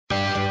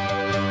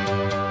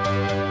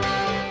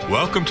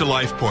Welcome to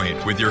Life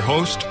Point with your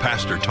host,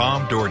 Pastor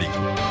Tom Dougherty.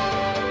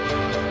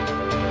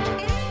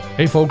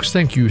 Hey folks,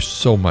 thank you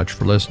so much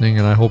for listening,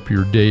 and I hope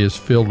your day is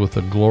filled with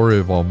the glory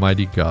of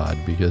Almighty God,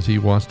 because He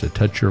wants to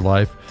touch your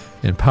life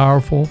in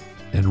powerful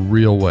and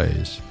real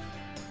ways.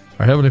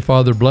 Our Heavenly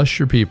Father, bless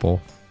your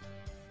people.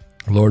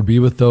 Lord, be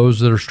with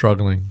those that are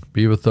struggling.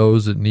 Be with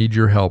those that need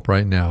your help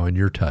right now and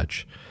your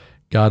touch.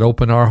 God,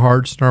 open our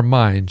hearts and our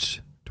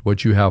minds to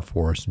what you have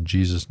for us in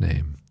Jesus'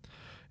 name.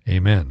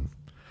 Amen.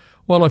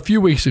 Well, a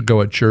few weeks ago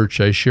at church,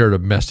 I shared a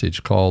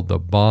message called The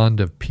Bond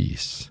of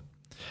Peace.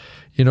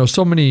 You know,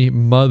 so many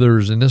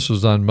mothers, and this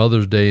was on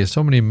Mother's Day,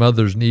 so many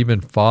mothers and even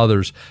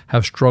fathers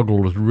have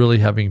struggled with really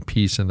having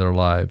peace in their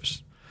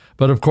lives.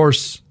 But of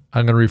course,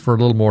 I'm going to refer a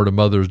little more to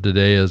mothers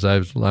today as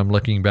I'm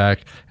looking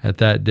back at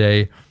that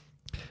day.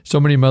 So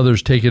many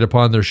mothers take it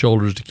upon their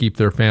shoulders to keep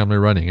their family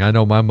running. I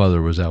know my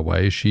mother was that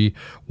way. She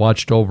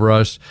watched over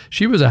us.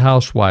 She was a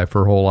housewife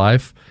her whole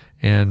life,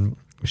 and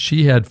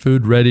she had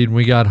food ready when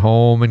we got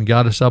home and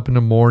got us up in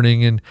the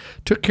morning and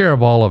took care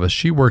of all of us.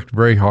 She worked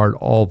very hard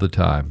all the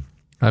time.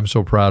 I'm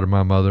so proud of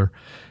my mother,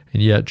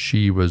 and yet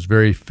she was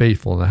very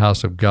faithful in the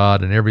house of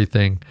God, and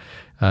everything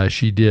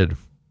she did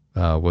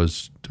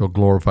was to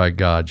glorify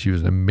God. She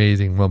was an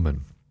amazing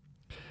woman.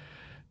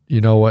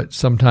 You know what?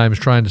 Sometimes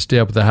trying to stay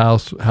up with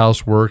the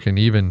housework, and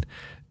even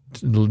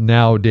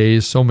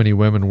nowadays, so many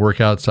women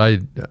work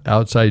outside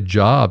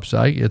jobs.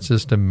 It's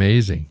just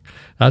amazing.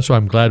 That's why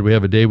I'm glad we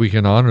have a day we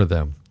can honor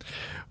them.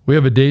 We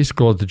have a day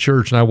school at the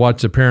church, and I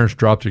watch the parents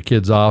drop their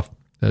kids off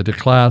to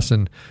class,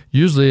 and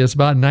usually it's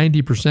about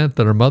 90%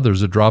 that are mothers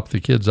that drop the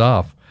kids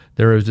off.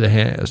 There is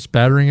a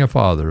spattering of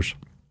fathers.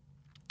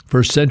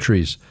 For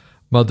centuries,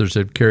 mothers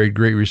have carried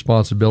great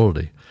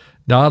responsibility,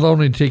 not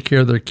only to take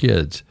care of their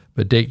kids,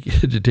 but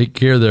to take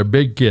care of their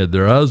big kid,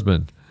 their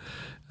husband.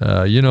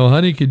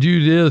 Honey, could you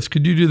do this?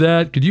 Could you do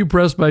that? Could you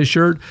press my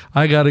shirt?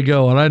 I got to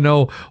go. And I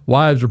know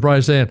wives are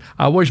probably saying,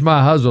 I wish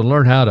my husband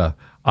learned how to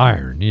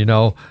iron,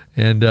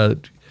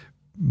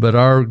 but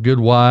our good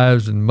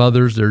wives and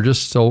mothers, they're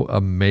just so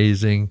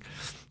amazing.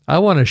 I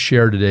want to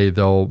share today,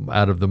 though,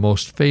 out of the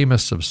most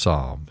famous of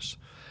Psalms.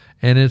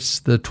 And it's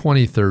the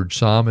 23rd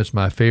Psalm. It's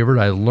my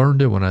favorite. I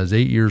learned it when I was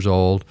 8 years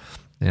old,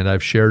 and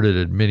I've shared it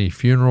at many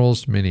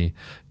funerals, many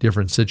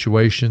different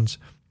situations.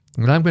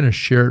 And I'm going to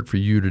share it for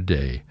you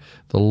today.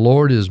 The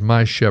Lord is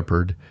my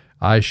shepherd,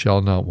 I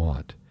shall not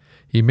want.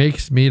 He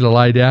makes me to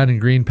lie down in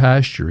green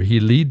pasture. He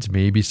leads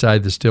me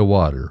beside the still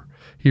water.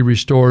 He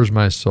restores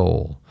my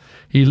soul.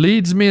 He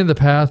leads me in the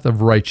path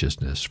of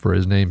righteousness for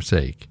his name's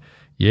sake.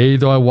 Yea,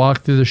 though I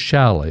walk through the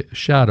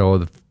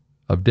shadow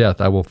of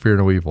death, I will fear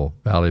no evil.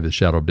 Valley of the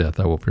shadow of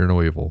death, I will fear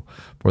no evil.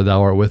 For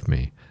thou art with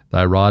me.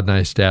 Thy rod and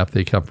thy staff,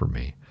 they comfort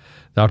me.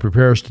 Thou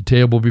preparest a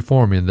table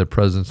before me in the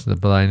presence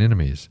of thine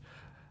enemies.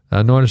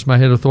 Thou anointest my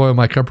head with oil,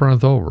 my cup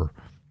runneth over.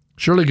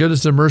 Surely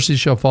goodness and mercy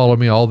shall follow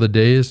me all the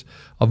days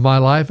of my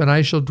life, and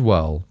I shall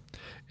dwell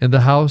in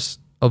the house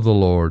of the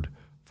Lord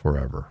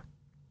forever.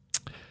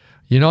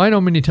 You know, I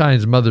know many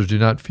times mothers do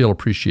not feel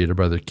appreciated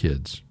by their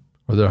kids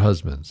or their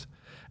husbands,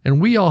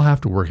 and we all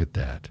have to work at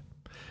that.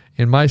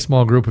 In my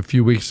small group a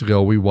few weeks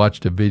ago, we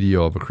watched a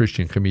video of a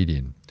Christian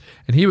comedian,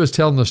 and he was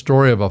telling the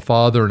story of a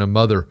father and a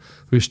mother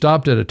who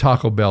stopped at a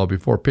Taco Bell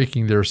before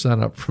picking their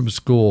son up from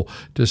school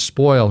to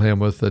spoil him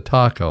with a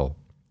taco.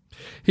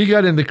 He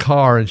got in the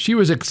car, and she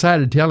was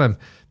excited to tell him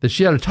that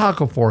she had a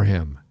taco for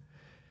him.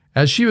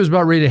 As she was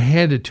about ready to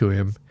hand it to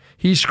him,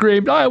 he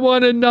screamed, I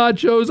wanted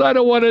nachos, I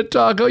don't want a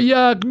taco,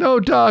 yuck, no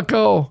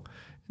taco.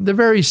 The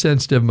very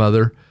sensitive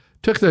mother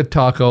took the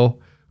taco,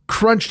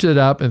 crunched it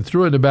up, and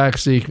threw it in the back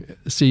seat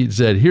and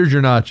said, here's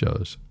your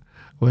nachos.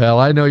 Well,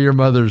 I know your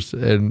mothers,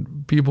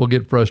 and people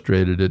get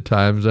frustrated at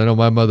times. I know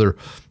my mother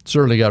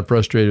certainly got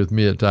frustrated with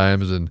me at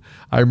times, and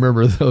I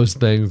remember those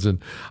things,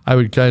 and I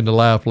would kind of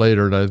laugh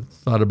later, and I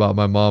thought about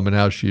my mom and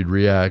how she'd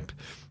react.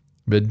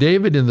 But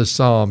David in the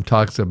Psalm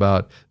talks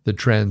about the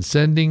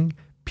transcending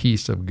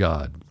peace of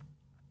God.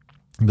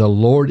 The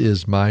Lord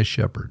is my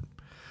shepherd.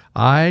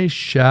 I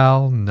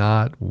shall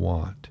not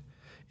want.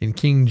 In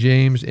King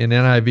James, in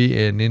NIV,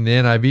 and in the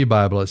NIV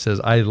Bible, it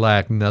says, I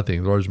lack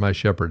nothing. The Lord is my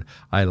shepherd.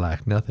 I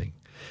lack nothing.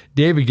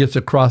 David gets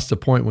across the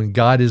point when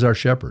God is our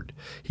shepherd.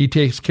 He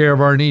takes care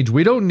of our needs.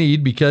 We don't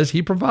need because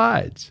he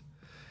provides.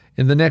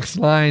 In the next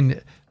line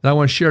that I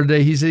want to share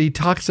today, he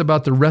talks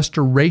about the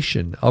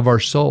restoration of our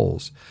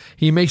souls.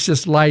 He makes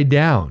us lie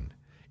down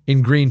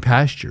in green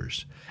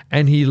pastures,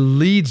 and he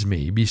leads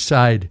me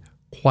beside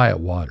quiet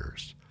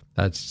waters.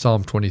 That's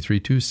Psalm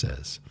 23:2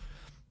 says.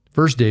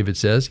 First, David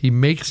says, he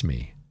makes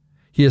me.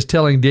 He is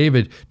telling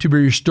David, to be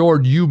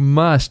restored, you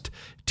must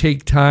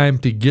take time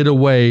to get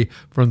away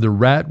from the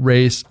rat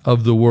race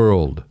of the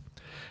world.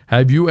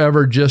 Have you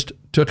ever just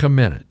took a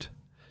minute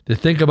to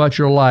think about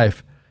your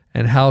life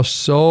and how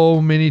so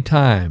many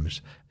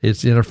times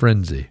it's in a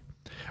frenzy?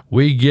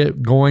 We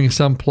get going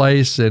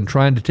someplace and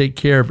trying to take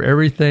care of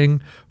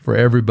everything for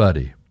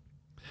everybody.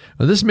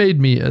 Now, this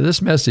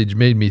message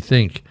made me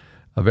think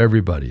of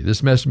everybody.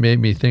 This message made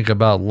me think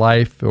about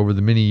life over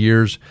the many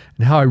years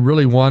and how I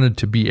really wanted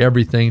to be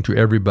everything to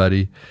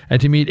everybody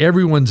and to meet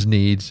everyone's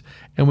needs.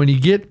 And when you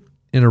get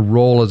in a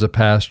role as a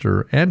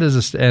pastor, and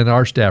and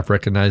our staff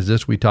recognize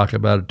this, we talk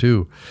about it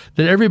too,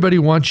 that everybody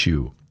wants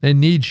you and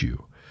needs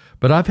you.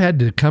 But I've had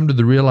to come to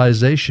the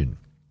realization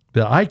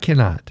that I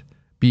cannot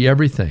be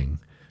everything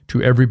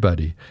to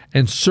everybody,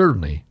 and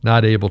certainly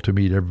not able to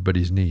meet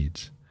everybody's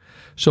needs.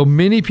 So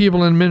many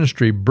people in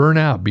ministry burn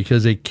out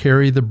because they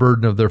carry the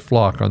burden of their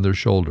flock on their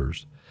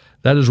shoulders.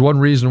 That is one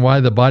reason why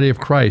the body of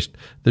Christ,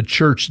 the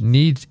church,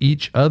 needs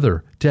each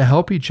other to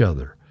help each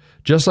other,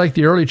 just like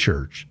the early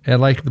church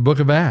and like the book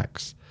of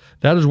Acts.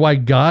 That is why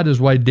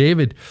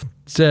David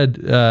said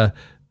that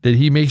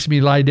he makes me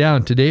lie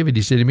down. To David,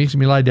 he said, he makes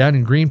me lie down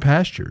in green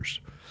pastures.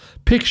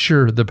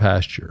 Picture the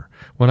pasture.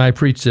 When I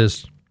preached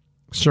this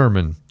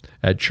sermon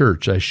at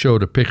church, I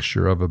showed a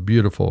picture of a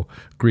beautiful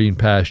green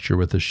pasture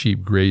with the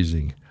sheep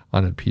grazing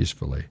on it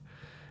peacefully.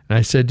 And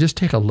I said, just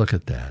take a look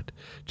at that.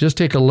 Just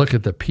take a look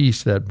at the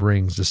peace that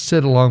brings, to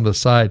sit along the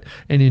side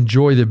and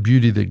enjoy the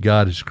beauty that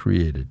God has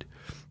created.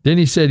 Then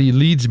he said, he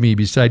leads me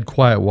beside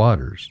quiet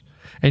waters,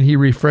 and he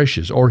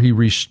refreshes, or he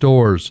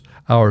restores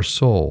our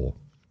soul.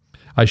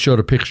 I showed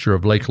a picture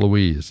of Lake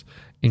Louise.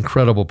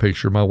 Incredible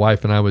picture. My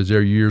wife and I was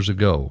there years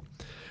ago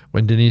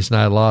when Denise and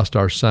I lost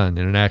our son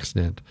in an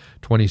accident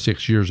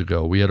 26 years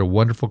ago. We had a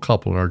wonderful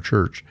couple in our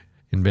church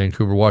in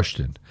Vancouver,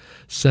 Washington,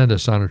 sent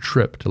us on a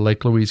trip to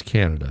Lake Louise,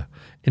 Canada,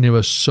 and it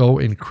was so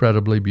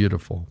incredibly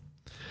beautiful.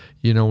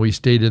 You know, we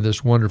stayed in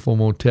this wonderful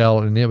motel,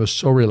 and it was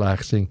so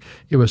relaxing.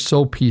 It was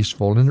so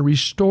peaceful, and it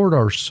restored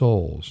our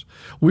souls.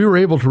 We were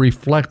able to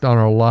reflect on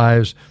our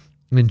lives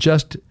and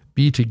just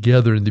be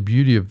together in the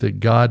beauty of that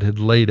God had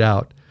laid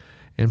out.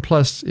 And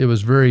plus, it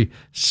was very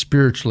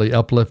spiritually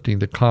uplifting,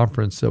 the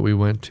conference that we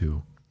went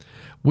to.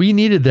 We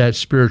needed that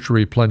spiritual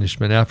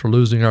replenishment after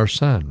losing our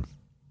son,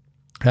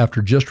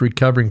 after just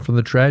recovering from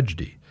the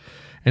tragedy.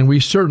 And we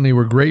certainly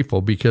were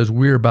grateful because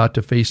we're about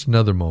to face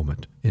another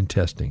moment in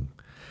testing.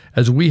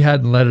 As we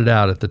hadn't let it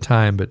out at the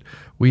time, but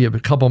we a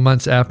couple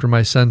months after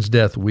my son's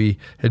death, we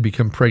had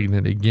become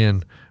pregnant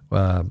again.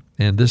 And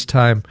this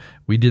time,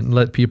 we didn't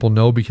let people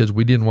know because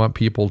we didn't want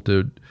people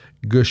to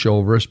gush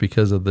over us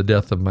because of the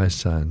death of my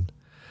son.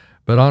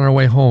 But on our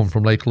way home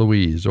from Lake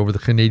Louise, over the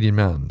Canadian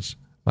mountains,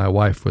 my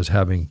wife was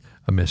having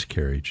a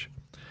miscarriage.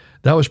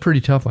 That was pretty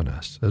tough on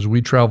us, as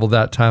we traveled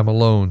that time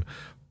alone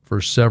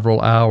for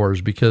several hours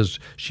because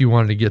she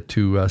wanted to get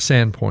to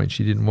Sandpoint.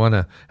 She didn't want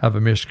to have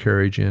a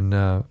miscarriage in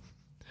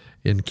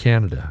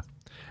Canada.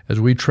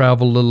 As we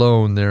traveled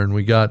alone there and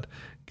we got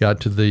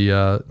to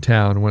the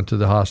town, went to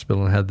the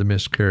hospital and had the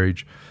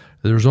miscarriage,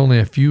 there was only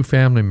a few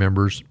family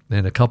members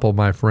and a couple of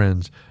my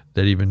friends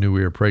that even knew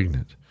we were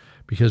pregnant,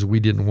 because we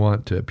didn't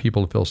want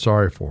people to feel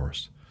sorry for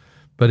us.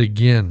 But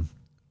again,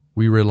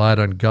 we relied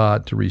on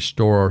God to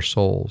restore our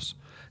souls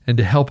and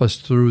to help us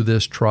through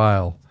this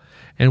trial.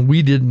 And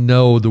we didn't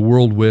know the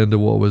whirlwind of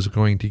what was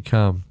going to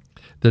come.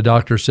 The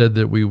doctor said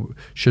that we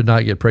should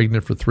not get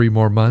pregnant for 3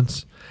 more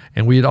months.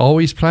 And we had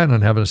always planned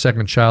on having a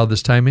second child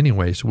this time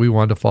anyway, so we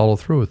wanted to follow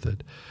through with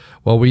it.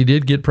 Well, we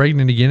did get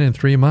pregnant again in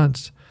 3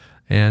 months.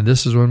 And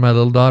this is when my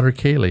little daughter,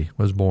 Kaylee,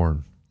 was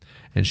born.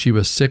 And she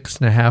was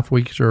 6.5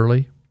 weeks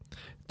early.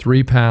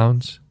 3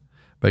 pounds,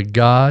 but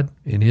God,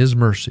 in His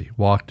mercy,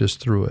 walked us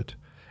through it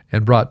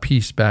and brought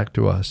peace back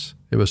to us.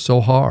 It was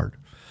so hard.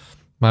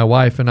 My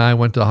wife and I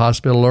went to the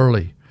hospital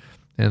early,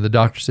 and the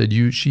doctor said,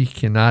 she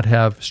cannot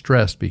have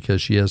stress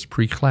because she has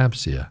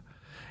preeclampsia.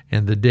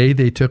 And the day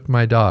they took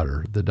my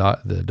daughter,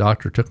 the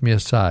doctor took me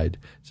aside,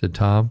 said,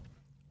 Tom,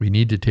 we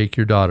need to take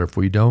your daughter. If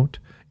we don't,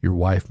 your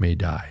wife may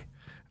die.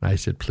 And I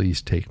said,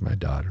 please take my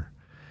daughter.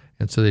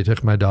 And so they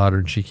took my daughter,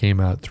 and she came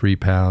out 3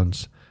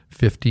 pounds,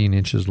 15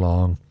 inches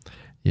long,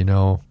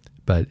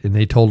 and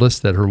they told us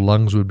that her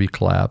lungs would be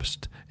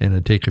collapsed and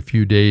it'd take a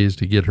few days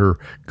to get her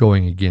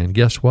going again.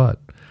 Guess what?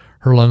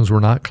 Her lungs were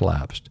not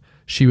collapsed.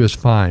 She was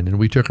fine, and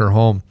we took her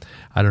home,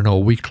 a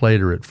week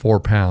later at 4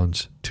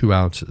 pounds, 2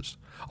 ounces.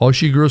 Oh,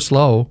 she grew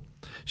slow.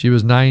 She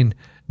was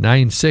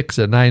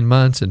 9'6" at 9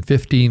 months and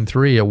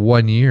 15'3" at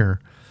 1 year.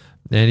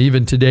 And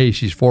even today,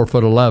 she's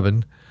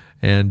 4'11",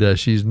 and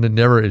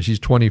she's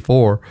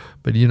 24.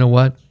 But you know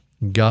what?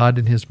 God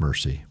in His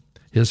mercy,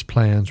 His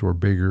plans were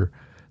bigger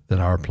than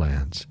our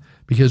plans,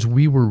 because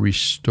we were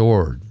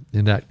restored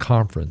in that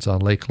conference on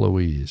Lake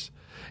Louise.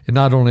 And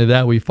not only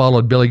that, we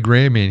followed Billy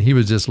Graham in. He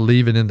was just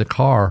leaving in the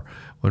car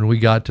when we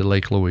got to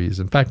Lake Louise.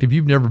 In fact, if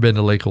you've never been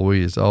to Lake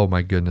Louise, oh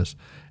my goodness,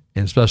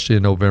 and especially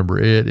in November,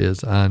 it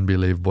is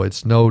unbelievable. It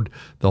snowed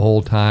the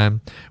whole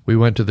time. We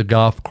went to the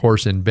golf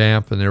course in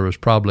Banff, and there was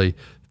probably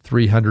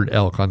 300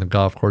 elk on the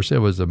golf course. It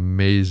was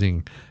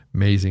amazing,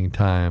 amazing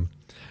time.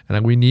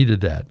 And we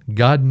needed that.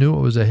 God knew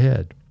it was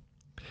ahead.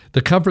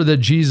 The comfort that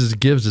Jesus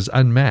gives is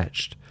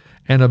unmatched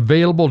and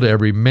available to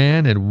every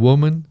man and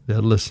woman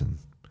that listen.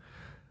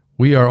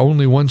 We are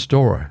only one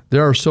story.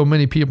 There are so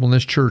many people in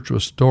this church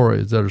with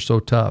stories that are so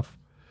tough.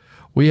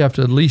 We have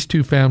at least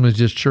 2 families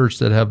in this church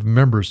that have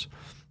members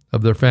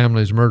of their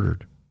families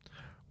murdered.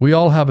 We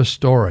all have a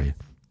story,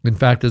 In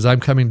fact, as I'm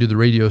coming to the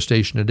radio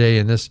station today,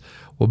 and this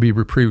will be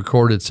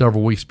pre-recorded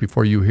several weeks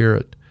before you hear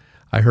it,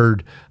 I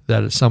heard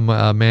that some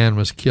man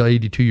was killed,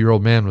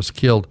 82-year-old man was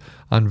killed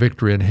on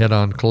Victory in a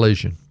head-on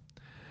collision.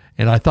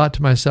 And I thought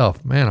to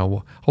myself, man, I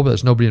hope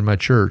there's nobody in my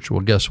church.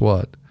 Well, guess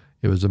what?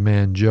 It was a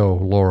man, Joe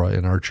Laura,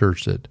 in our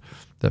church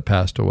that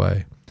passed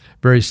away.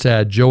 Very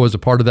sad. Joe was a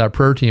part of that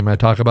prayer team I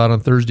talk about on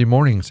Thursday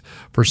mornings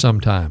for some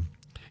time.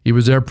 He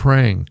was there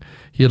praying.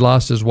 He had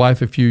lost his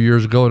wife a few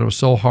years ago, and it was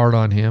so hard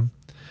on him.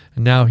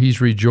 And now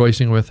he's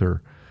rejoicing with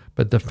her.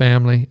 But the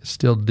family is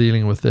still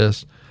dealing with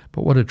this.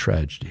 But what a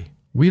tragedy.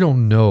 We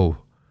don't know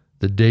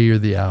the day or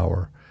the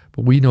hour,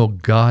 but we know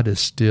God is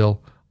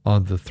still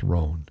on the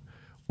throne.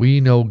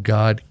 We know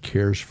God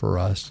cares for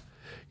us.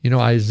 You know,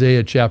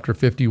 Isaiah chapter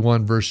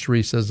 51, verse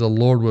 3 says, "The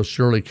Lord will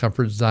surely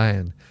comfort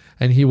Zion,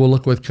 and he will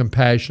look with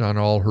compassion on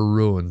all her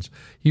ruins.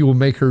 He will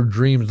make her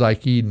dreams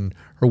like Eden,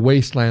 her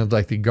wastelands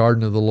like the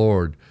garden of the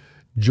Lord.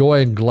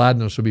 Joy and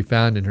gladness will be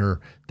found in her,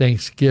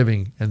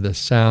 thanksgiving and the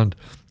sound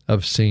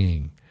of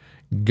singing."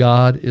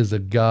 God is a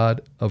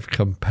God of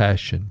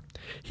compassion.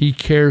 He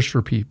cares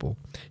for people.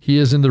 He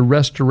is in the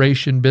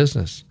restoration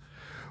business.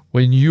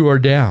 When you are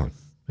down,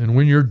 and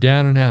when you're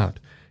down and out,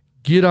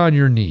 get on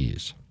your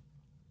knees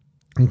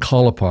and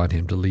call upon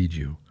him to lead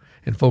you.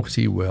 And folks,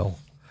 he will.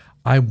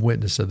 I'm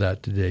witness of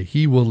that today.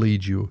 He will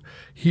lead you.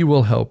 He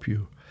will help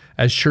you.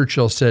 As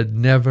Churchill said,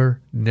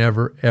 never,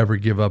 never, ever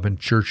give up. And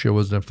Churchill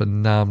was a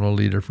phenomenal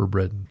leader for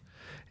Britain.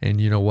 And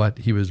you know what?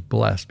 He was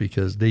blessed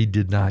because they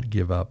did not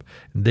give up.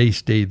 And they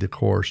stayed the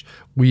course.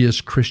 We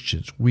as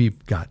Christians,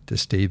 we've got to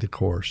stay the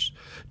course.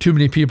 Too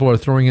many people are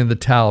throwing in the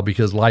towel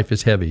because life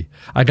is heavy.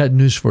 I got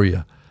news for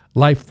you.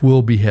 Life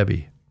will be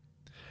heavy.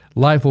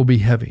 Life will be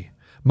heavy.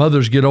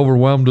 Mothers get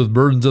overwhelmed with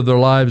burdens of their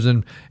lives,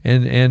 and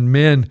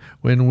men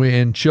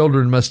and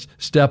children must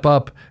step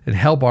up and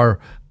help our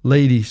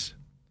ladies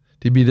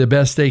to be the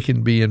best they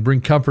can be and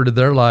bring comfort to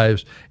their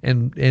lives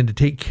and to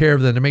take care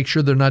of them, to make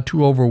sure they're not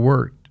too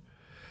overworked.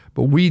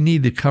 But we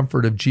need the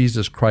comfort of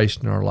Jesus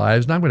Christ in our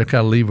lives. And I'm going to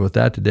kind of leave with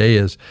that today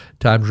as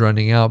time's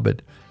running out.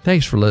 But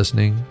thanks for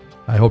listening.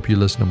 I hope you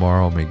listen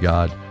tomorrow. May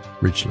God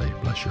richly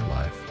bless your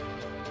life.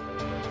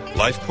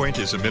 LifePoint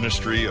is a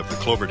ministry of the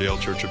Cloverdale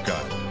Church of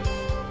God.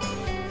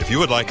 If you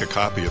would like a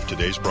copy of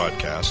today's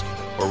broadcast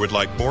or would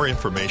like more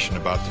information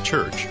about the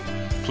church,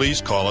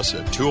 please call us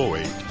at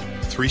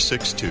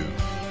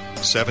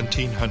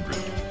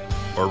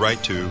 208-362-1700 or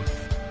write to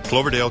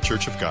Cloverdale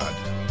Church of God,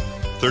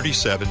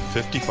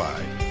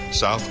 3755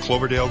 South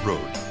Cloverdale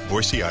Road,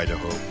 Boise,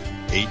 Idaho,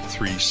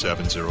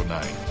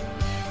 83709.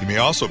 You may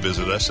also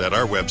visit us at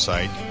our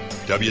website,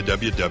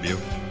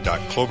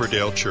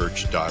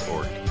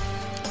 www.cloverdalechurch.org.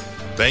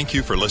 Thank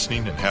you for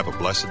listening and have a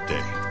blessed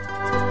day.